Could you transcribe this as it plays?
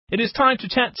It is time to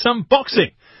chat some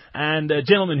boxing. And a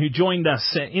gentleman who joined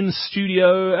us in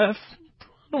studio, I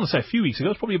don't want to say a few weeks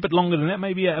ago, it's probably a bit longer than that,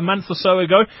 maybe a month or so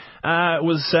ago,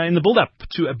 was in the build-up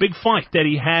to a big fight that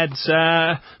he had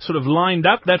sort of lined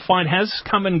up. That fight has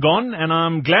come and gone, and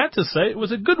I'm glad to say it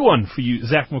was a good one for you,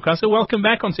 Zack Mwekassa. Welcome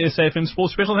back onto SAFM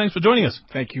Sports Special. Thanks for joining us.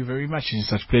 Thank you very much. It's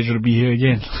such a pleasure to be here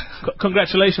again.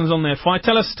 Congratulations on that fight.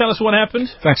 Tell us what happened.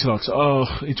 Thanks a lot.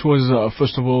 It was,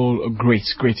 first of all, a great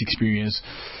experience.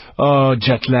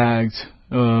 Jet lagged,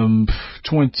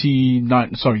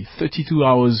 32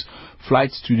 hours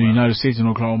flight to the United States in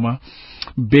Oklahoma.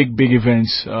 Big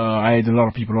events. I had a lot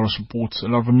of people, a lot of support, a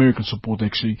lot of American support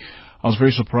actually. I was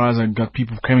very surprised. I got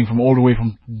people coming from all the way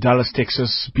from Dallas,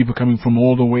 Texas, people coming from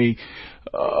all the way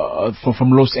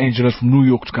from Los Angeles, from New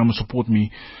York to come and support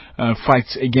me.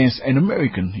 Fight against an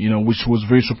American, which was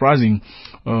very surprising.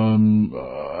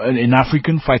 An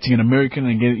African fighting an American,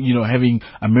 and again, having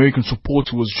American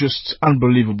support was just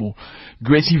unbelievable.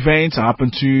 Great event. I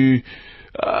happened to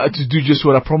do just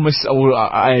what I promised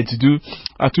I had to do.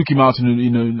 I took him out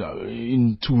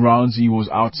in 2 rounds. He was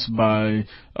out by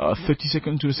 30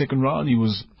 seconds to the second round. He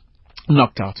was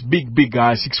knocked out. Big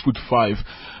guy, 6'5",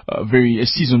 a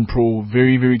seasoned pro,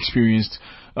 very experienced.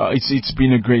 It's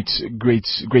been a great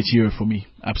year for me.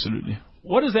 Absolutely.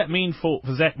 What does that mean for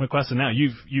Zack Mwekassa now?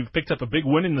 You've picked up a big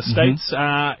win in the States,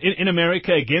 in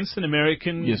America against an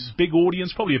American. Yes. Big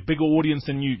audience, probably a bigger audience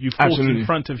than you fought in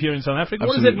front of here in South Africa.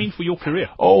 What does that mean for your career?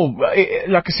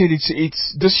 Like I said,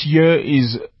 it's this year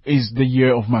is the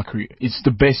year of my career. It's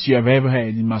the best year I've ever had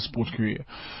in my sports career.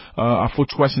 I fought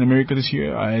twice in America this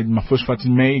year. I had my first fight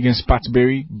in May against Pat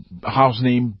Berry, house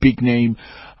name, big name.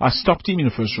 I stopped him in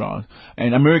the first round,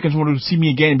 and Americans wanted to see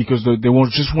me again because they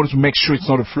just wanted to make sure it's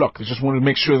not a fluke. They just wanted to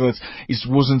make sure that it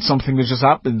wasn't something that just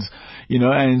happened,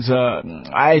 and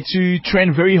I had to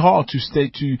train very hard to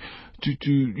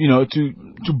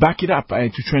back it up. I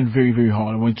had to train very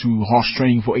hard. I went to harsh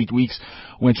training for 8 weeks,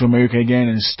 went to America again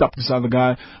and stopped this other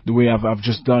guy the way I've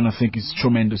just done. I think it's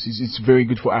tremendous. It's very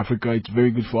good for Africa. It's very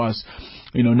good for us.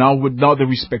 Now they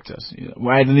respect us.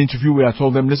 I had an interview where I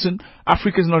told them, listen,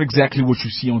 Africa is not exactly what you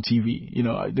see on TV.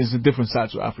 There's a different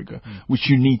side to Africa, which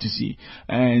you need to see.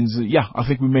 And I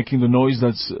think we're making the noise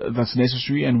that's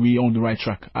necessary, and we're on the right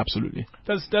track. Absolutely.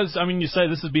 You say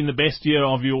this has been the best year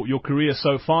of your career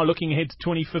so far. Looking ahead to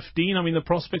 2015, the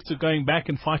prospects of going back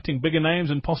and fighting bigger names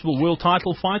and possible world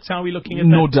title fights, how are we looking at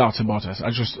that? No doubt about it. I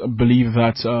just believe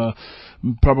that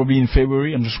probably in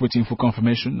February. I'm just waiting for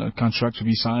confirmation, a contract to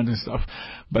be signed and stuff.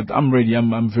 But I'm ready.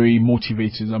 I'm very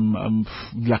motivated. I'm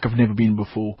like I've never been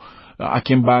before. I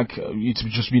came back. It's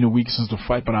just been a week since the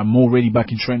fight, but I'm already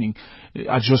back in training.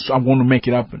 I want to make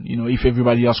it happen. If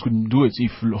everybody else couldn't do it,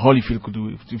 if Holyfield could do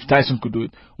it, if Tyson could do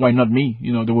it, why not me?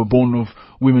 They were born of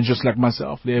women just like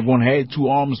myself. They have 1 head, 2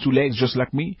 arms, 2 legs, just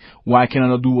like me. Why can I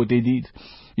not do what they did?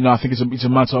 I think it's a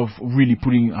matter of really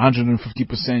putting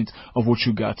 150% of what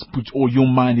you got, put all your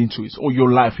mind into it, all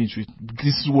your life into it.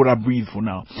 This is what I breathe for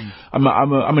now.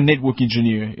 I'm a network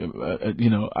engineer. I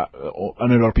know a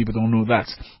lot of people don't know that.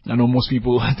 I know most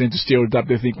people tend to stereotype.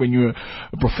 They think when you're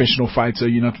a professional fighter,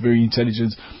 you're not very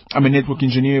intelligent. I'm a network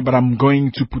engineer, but I'm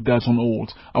going to put that on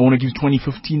hold. I want to give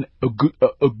 2015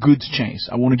 a good chance.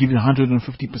 I want to give it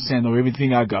 150% of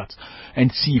everything I got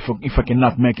and see if I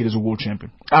cannot make it as a world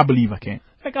champion. I believe I can.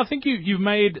 I think you've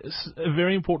made a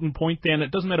very important point there, and it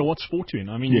doesn't matter what sport you're in.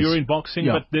 Yes. You're in boxing,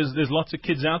 but there's lots of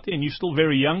kids out there, and you're still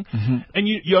very young. And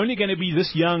you're only going to be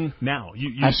this young now.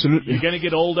 Absolutely. You're going to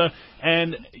get older,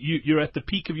 and you're at the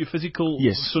peak of your physical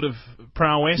sort of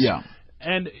prowess. Yeah.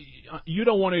 And you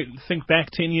don't want to think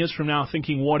back 10 years from now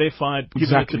thinking, what if I'd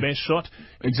given it the best shot?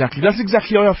 Exactly. That's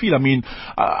exactly how I feel.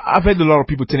 I've had a lot of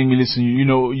people telling me, listen,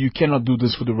 you cannot do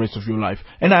this for the rest of your life.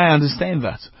 And I understand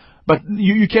that. But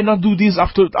you cannot do this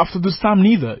after this time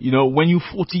neither. When you're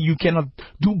 40, you cannot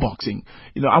do boxing.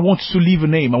 I want to leave a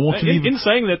name. I want to leave. In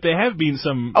saying that, there have been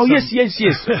some. Oh, yes. I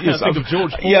think of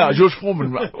George Foreman. Yeah, George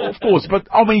Foreman, of course. But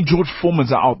how many George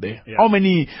Foremans are out there? Yeah. How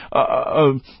many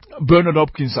Bernard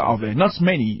Hopkins are out there? Not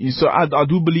many. So I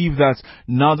do believe that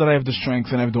now that I have the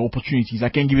strength and I have the opportunities, I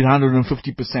can give it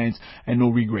 150% and no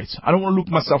regrets. I don't want to look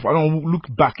myself. I don't want to look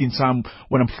back in time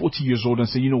when I'm 40 years old and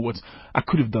say, you know what? I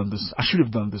could have done this. I should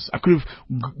have done this. I could have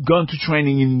gone to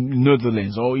training in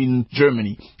Netherlands or in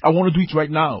Germany. I want to do it right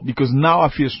now because now I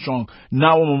feel strong.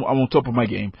 Now I'm on top of my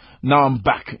game. Now I'm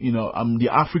back. I'm the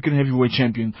African heavyweight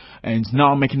champion, and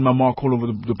now I'm making my mark all over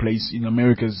the place in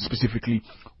America specifically.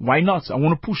 Why not? I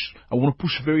want to push. I want to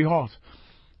push very hard.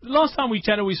 Last time we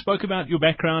chatted, we spoke about your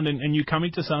background and you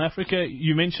coming to South Africa.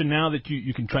 You mentioned now that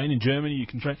you can train in Germany, you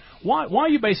can train. Why are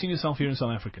you basing yourself here in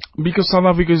South Africa? Because South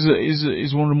Africa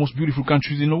is one of the most beautiful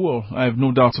countries in the world. I have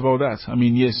no doubt about that. I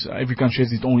mean, yes, every country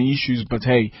has its own issues, but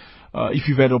hey, if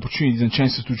you've had opportunities and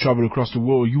chances to travel across the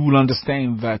world, you will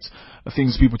understand that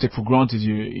things people take for granted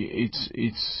here,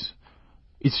 it's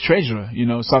treasure. You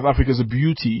know, South Africa is a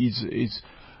beauty.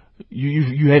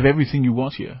 You have everything you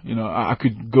want here. You know, I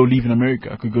could go live in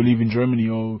America. I could go live in Germany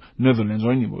or Netherlands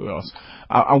or anywhere else.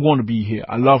 I want to be here.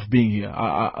 I love being here.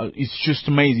 It's just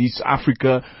amazing. It's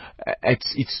Africa at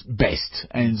its best.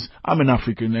 And I'm an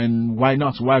African, and why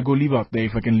not? Why go live out there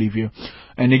if I can live here?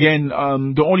 And again,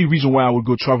 the only reason why I would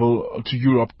go travel to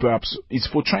Europe perhaps is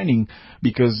for training,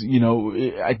 because, you know,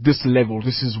 at this level,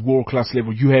 this is world-class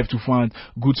level, you have to find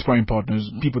good sparring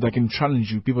partners, people that can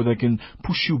challenge you, people that can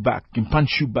push you back, can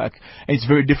punch you back. And it's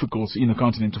very difficult in the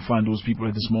continent to find those people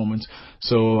at this moment.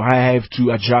 So I have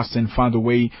to adjust and find a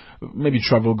way, maybe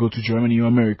travel, go to Germany or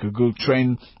America, go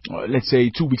train, let's say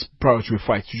 2 weeks prior to a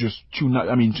fight, to just to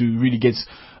really get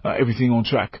everything on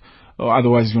track.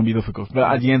 Otherwise it's going to be difficult. But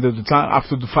at the end of the time,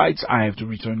 after the fight, I have to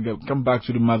return, come back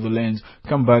to the motherland,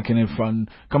 come back and have fun,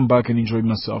 come back and enjoy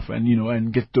myself, and, you know,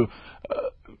 and get to,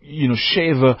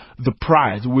 share the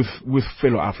pride with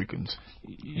fellow Africans.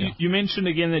 You mentioned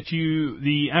again that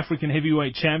the African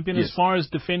heavyweight champion. Yes. As far as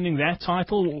defending that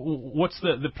title, what's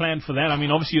the plan for that? I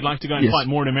mean, obviously you'd like to go and fight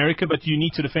more in America, but you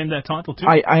need to defend that title too.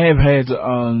 I've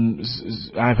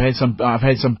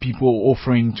had some people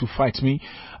offering to fight me.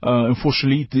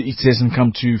 Unfortunately, it hasn't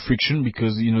come to friction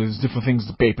because, you know, there's different things,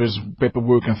 the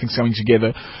paperwork and things coming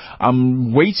together.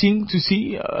 I'm waiting to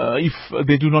see if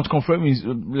they do not confirm,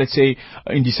 let's say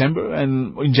in December,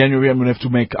 and in January I'm going to have to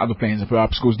make other plans.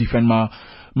 Perhaps go defend my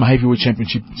heavyweight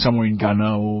championship somewhere in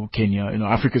Ghana or Kenya. You know,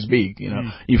 Africa's big. You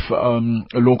know, if a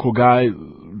local guy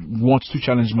wants to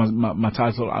challenge my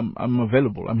title, I'm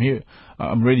available. I'm here.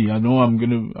 I'm ready. I know I'm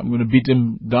gonna beat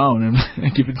him down and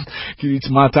keep it's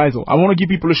my title. I want to give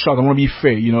people a shot. I want to be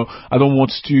fair. You know, I don't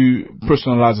want to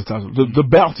personalize the title. The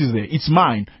belt is there. It's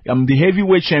mine. I'm the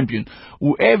heavyweight champion.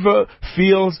 Whoever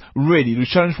feels ready to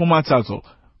challenge for my title,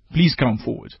 please come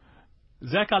forward.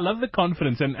 Zack, I love the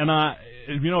confidence, and a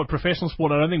professional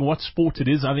sport, I don't think what sport it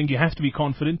is, I think you have to be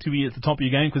confident to be at the top of your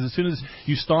game, because as soon as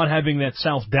you start having that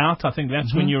self-doubt, I think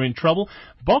that's when you're in trouble.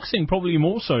 Boxing probably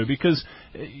more so, because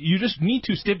you just need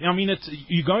to step,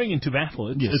 you're going into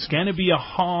battle. It's going to be a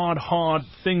hard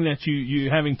thing that you're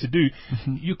having to do.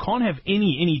 You can't have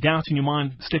any doubt in your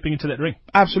mind stepping into that ring.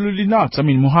 Absolutely not. I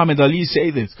mean, Muhammad Ali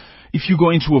said this. If you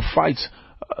go into a fight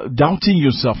doubting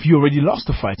yourself, you already lost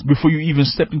the fight before you even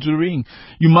step into the ring.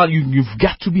 You've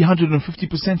got to be 150%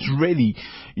 ready.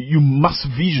 You must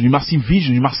envision, you must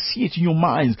see it in your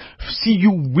mind, see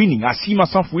you winning. I see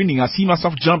myself winning. I see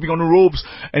myself jumping on the ropes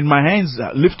and my hands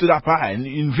lifted up high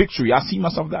in victory. I see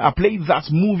myself there. I played that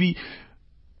movie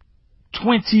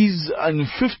 20s and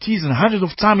 50s and hundreds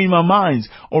of times in my mind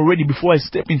already before I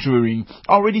step into the ring.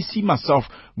 I already see myself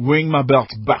wearing my belt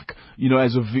back, you know,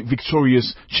 as a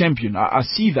victorious champion. I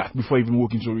see that before I even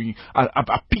walk into a ring.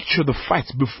 I picture the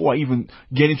fight before I even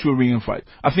get into a ring and fight.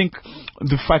 I think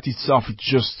the fight itself, it's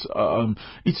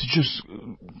just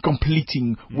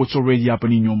completing what's already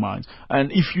happening in your mind.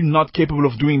 And if you're not capable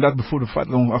of doing that before the fight,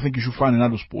 I think you should find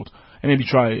another sport and maybe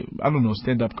try, I don't know,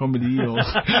 stand-up comedy or,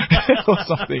 or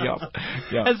something else.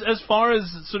 Yeah. As far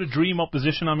as sort of dream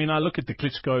opposition, I mean, I look at the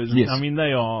Klitschko's. Yes. I mean,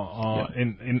 they are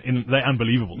they're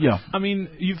unbelievable. Yeah. I mean,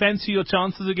 you fancy your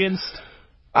chances against?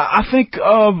 I think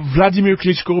Vladimir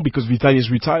Klitschko, because Vitaly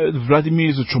is retired. Vladimir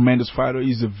is a tremendous fighter.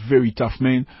 He's a very tough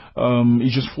man. He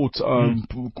just fought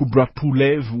Kubrat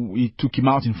Pulev. He took him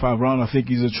out in 5 rounds. I think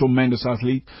he's a tremendous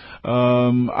athlete.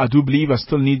 I do believe I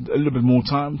still need a little bit more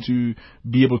time to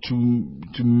be able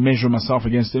to measure myself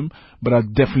against him. But I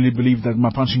definitely believe that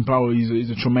my punching power is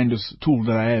a tremendous tool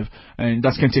that I have, and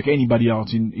that can take anybody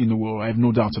out in the world. I have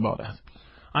no doubt about that.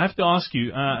 I have to ask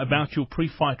you about your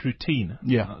pre-fight routine.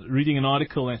 Yeah. Reading an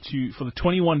article that for the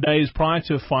 21 days prior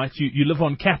to a fight, you live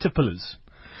on caterpillars.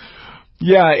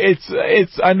 Yeah,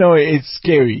 I know it's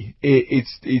scary.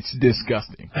 It's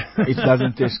disgusting. It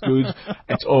doesn't taste good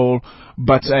at all.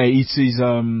 But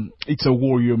it's a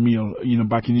warrior meal. You know,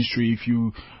 back in history,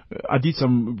 I did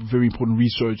some very important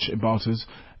research about it,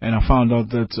 and I found out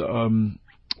that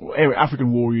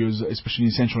African warriors, especially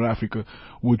in Central Africa,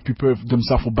 would prepare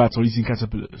themselves for battle eating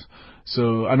caterpillars.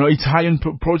 So I know it's high in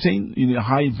protein,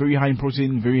 very high in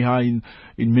protein, very high in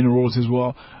minerals as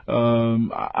well.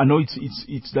 I know it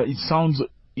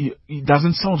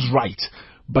doesn't sound right,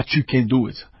 but you can do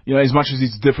it. You know, as much as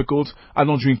it's difficult, I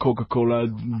don't drink Coca-Cola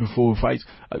before a fight.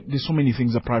 There's so many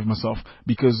things I pride myself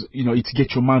because, you know, it's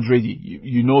get your mind ready.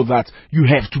 You know that you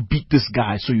have to beat this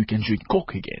guy so you can drink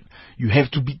Coke again. You have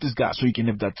to beat this guy so you can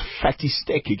have that fatty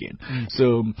steak again.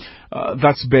 So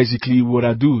that's basically what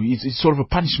I do. It's sort of a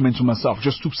punishment to myself,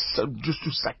 just to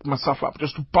sack myself up,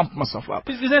 just to pump myself up.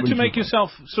 Is that to make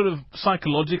yourself sort of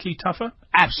psychologically tougher?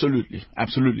 Absolutely.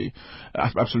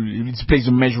 It plays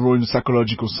a major role in the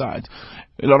psychological side.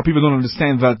 A lot of people don't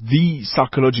understand that the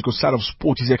psychological side of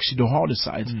sport is actually the harder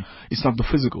side. It's not the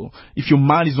physical. If your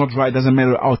mind is not right, doesn't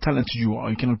matter how talented you are,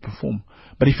 you cannot perform.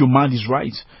 But if your mind is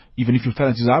right, even if your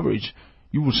talent is average,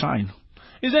 you will shine.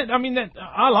 Is that, I mean, that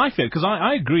I like that because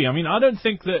I agree. I mean, I don't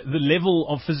think that the level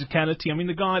of physicality, I mean,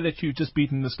 the guy that you've just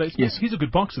beaten in the States, yes, he's a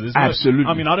good boxer. Absolutely.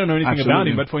 I mean, I don't know anything about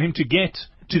him, but for him to get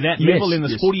to that level in the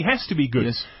sport, he has to be good.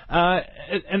 Yes.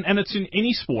 And it's in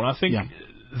any sport. I think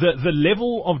the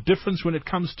level of difference when it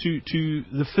comes to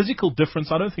the physical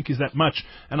difference, I don't think is that much.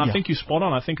 And I think you're spot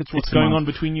on. I think it's what's going on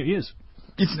between your ears.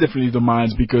 It's definitely the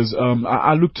minds because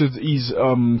I looked at his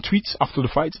tweets after the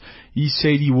fight. He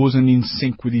said he wasn't in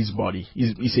sync with his body.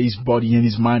 He said his body and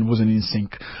his mind wasn't in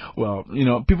sync. Well, you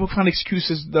know, people find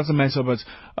excuses, doesn't matter, but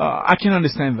I can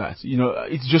understand that. You know,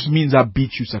 it just means I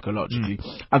beat you psychologically.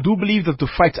 I do believe that the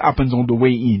fight happens on the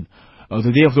way in.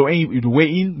 The day of the way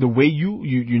in, the way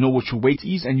you know what your weight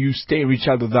is, and you stare each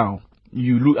other down.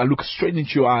 I look straight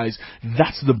into your eyes.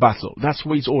 That's the battle. That's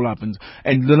where it all happens.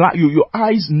 And your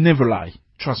eyes never lie.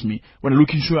 Trust me. When I look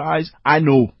into your eyes, I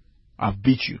know I've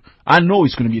beat you. I know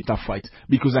it's going to be a tough fight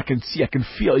because I can see, I can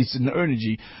feel it's in the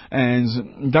energy,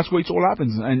 and that's where it all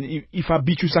happens. And if I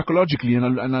beat you psychologically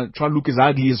and I try to look as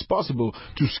ugly as possible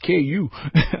to scare you,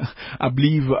 I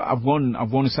believe I've won.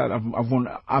 I've won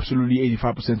absolutely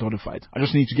 85% of the fight. I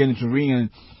just need to get into the ring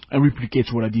and replicate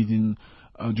what I did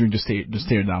during the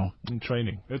stare down in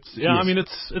training. I mean,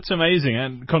 it's amazing,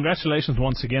 and congratulations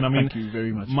once again. I mean, thank you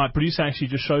very much. My producer actually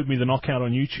just showed me the knockout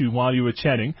on YouTube while you were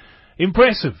chatting.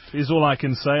 Impressive is all I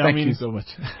can say. Thank you so much.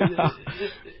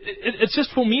 It's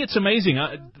just, for me, it's amazing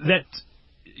that.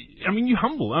 I mean, you're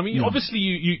humble. I mean, obviously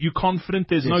you're confident.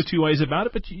 There's no two ways about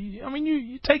it. But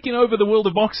you're taking over the world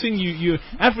of boxing. You're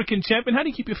African champion. How do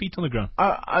you keep your feet on the ground?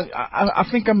 I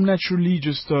think I'm naturally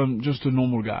just a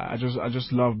normal guy. I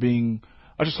just love being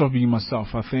myself.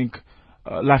 I think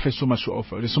life has so much to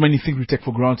offer. There's so many things we take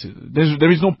for granted.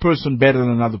 There is no person better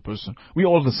than another person. We're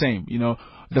all the same, you know.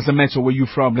 Doesn't matter where you're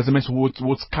from. Doesn't matter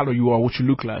what color you are, what you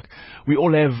look like. We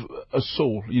all have a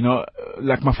soul, you know.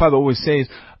 Like my father always says,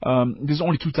 there's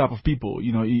only two types of people.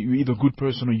 You know, you're either a good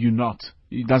person or you're not.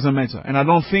 It doesn't matter. And I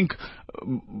don't think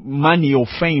money or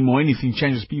fame or anything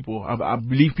changes people. I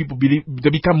believe people they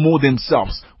become more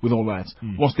themselves with all that.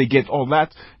 Once they get all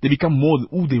that, they become more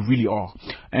who they really are.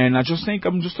 And I just think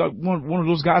I'm just like one of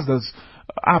those guys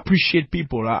I appreciate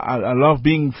people. I love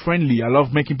being friendly. I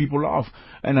love making people laugh.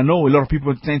 And I know a lot of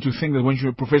people tend to think that when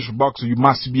you're a professional boxer, you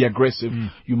must be aggressive,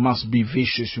 you must be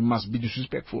vicious, you must be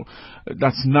disrespectful.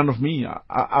 That's none of me.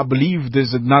 I believe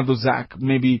there's another Zack.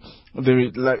 Maybe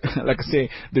like I say,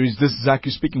 there is this Zack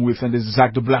you're speaking with, and there's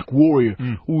Zack the Black Warrior,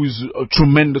 who is a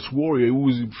tremendous warrior,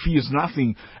 who fears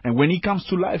nothing. And when he comes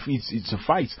to life, it's a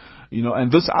fight. You know,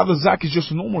 and this other Zack is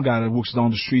just a normal guy that walks down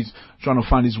the streets trying to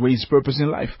find his way, his purpose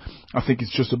in life. I think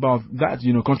it's just about that,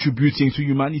 you know, contributing to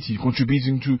humanity,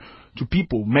 contributing to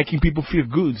people, making people feel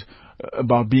good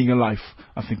about being alive.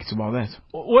 I think it's about that.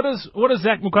 What does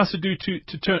Zack Mwekassa do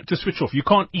to switch off? You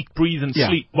can't eat, breathe, and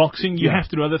sleep boxing. You have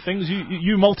to do other things.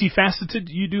 You multifaceted.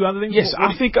 You do other things. Yes,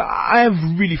 I think I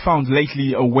have really found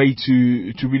lately a way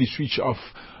to really switch off.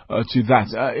 To that.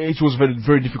 It was very,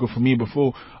 very difficult for me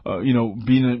before, you know,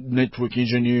 being a network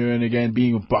engineer and again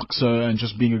being a boxer and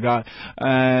just being a guy.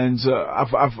 And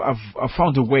I've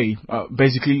found a way.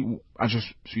 Basically, I just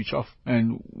switch off.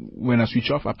 And when I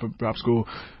switch off, I perhaps go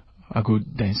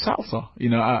dance salsa.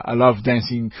 You know, I love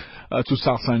dancing to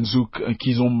salsa and zouk and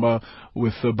kizomba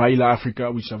with Baila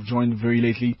Africa, which I've joined very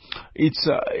lately.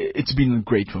 It's been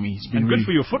great for me. It's been good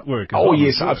for your footwork.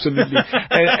 Yes, absolutely.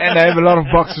 and I have a lot of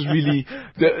boxers really,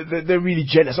 they're really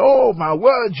jealous. Oh my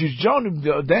word, you John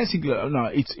dancing. No,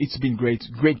 it's been great.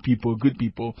 Great people, good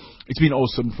people. It's been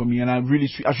awesome for me, and I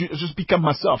just become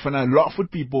myself, and I laugh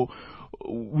with people.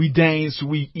 We dance,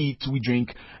 we eat, we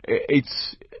drink.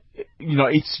 You know,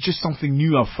 it's just something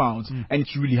new I've found, and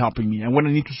it's really helping me. And when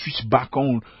I need to switch back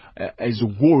on as a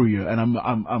warrior, and I'm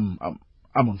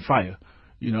on fire,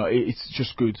 you know, it's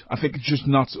just good. I think it's just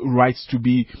not right to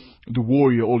be the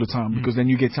warrior all the time, because then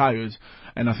you get tired.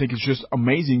 And I think it's just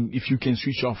amazing if you can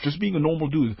switch off, just being a normal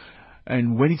dude.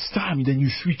 And when it's time, then you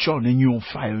switch on and you're on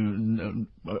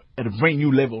fire at a brand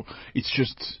new level. It's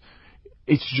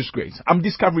it's just great. I'm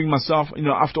discovering myself,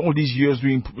 after all these years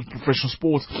doing professional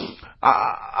sports.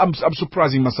 I'm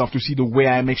surprising myself to see the way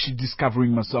I'm actually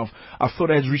discovering myself. I thought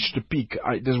I had reached the peak.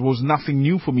 There was nothing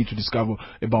new for me to discover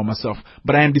about myself,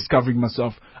 but I am discovering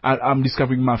myself. I'm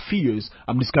discovering my fears.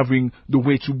 I'm discovering the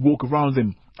way to walk around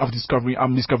them. I'm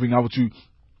discovering how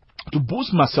to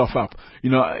boost myself up.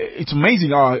 It's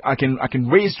amazing how I can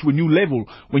raise to a new level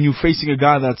when you're facing a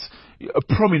guy that's a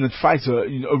prominent fighter,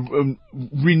 a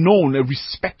renowned, a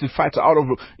respected fighter, out of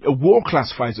a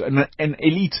world-class fighter, an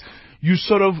elite. You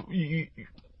sort of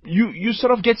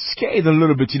get scared a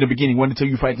little bit in the beginning when they tell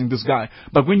you fighting this guy,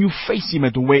 but when you face him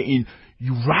at the weigh-in,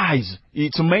 you rise.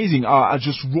 It's amazing. I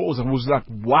just rose. I was like,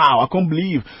 wow, I can't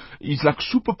believe. It's like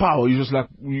superpower.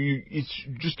 It's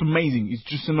just amazing. It's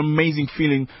just an amazing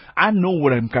feeling. I know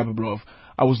what I'm capable of.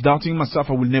 I was doubting myself.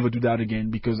 I will never do that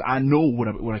again because I know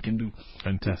what I can do.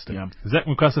 Fantastic. Yeah. Zack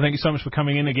Mwekassa, thank you so much for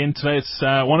coming in again today. It's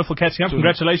wonderful catching up.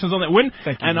 Congratulations on that win.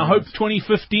 Thank you. And I hope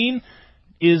 2015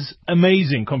 is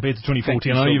amazing compared to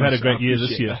 2014. I know you've had a great year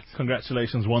this year.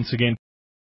 Congratulations once again.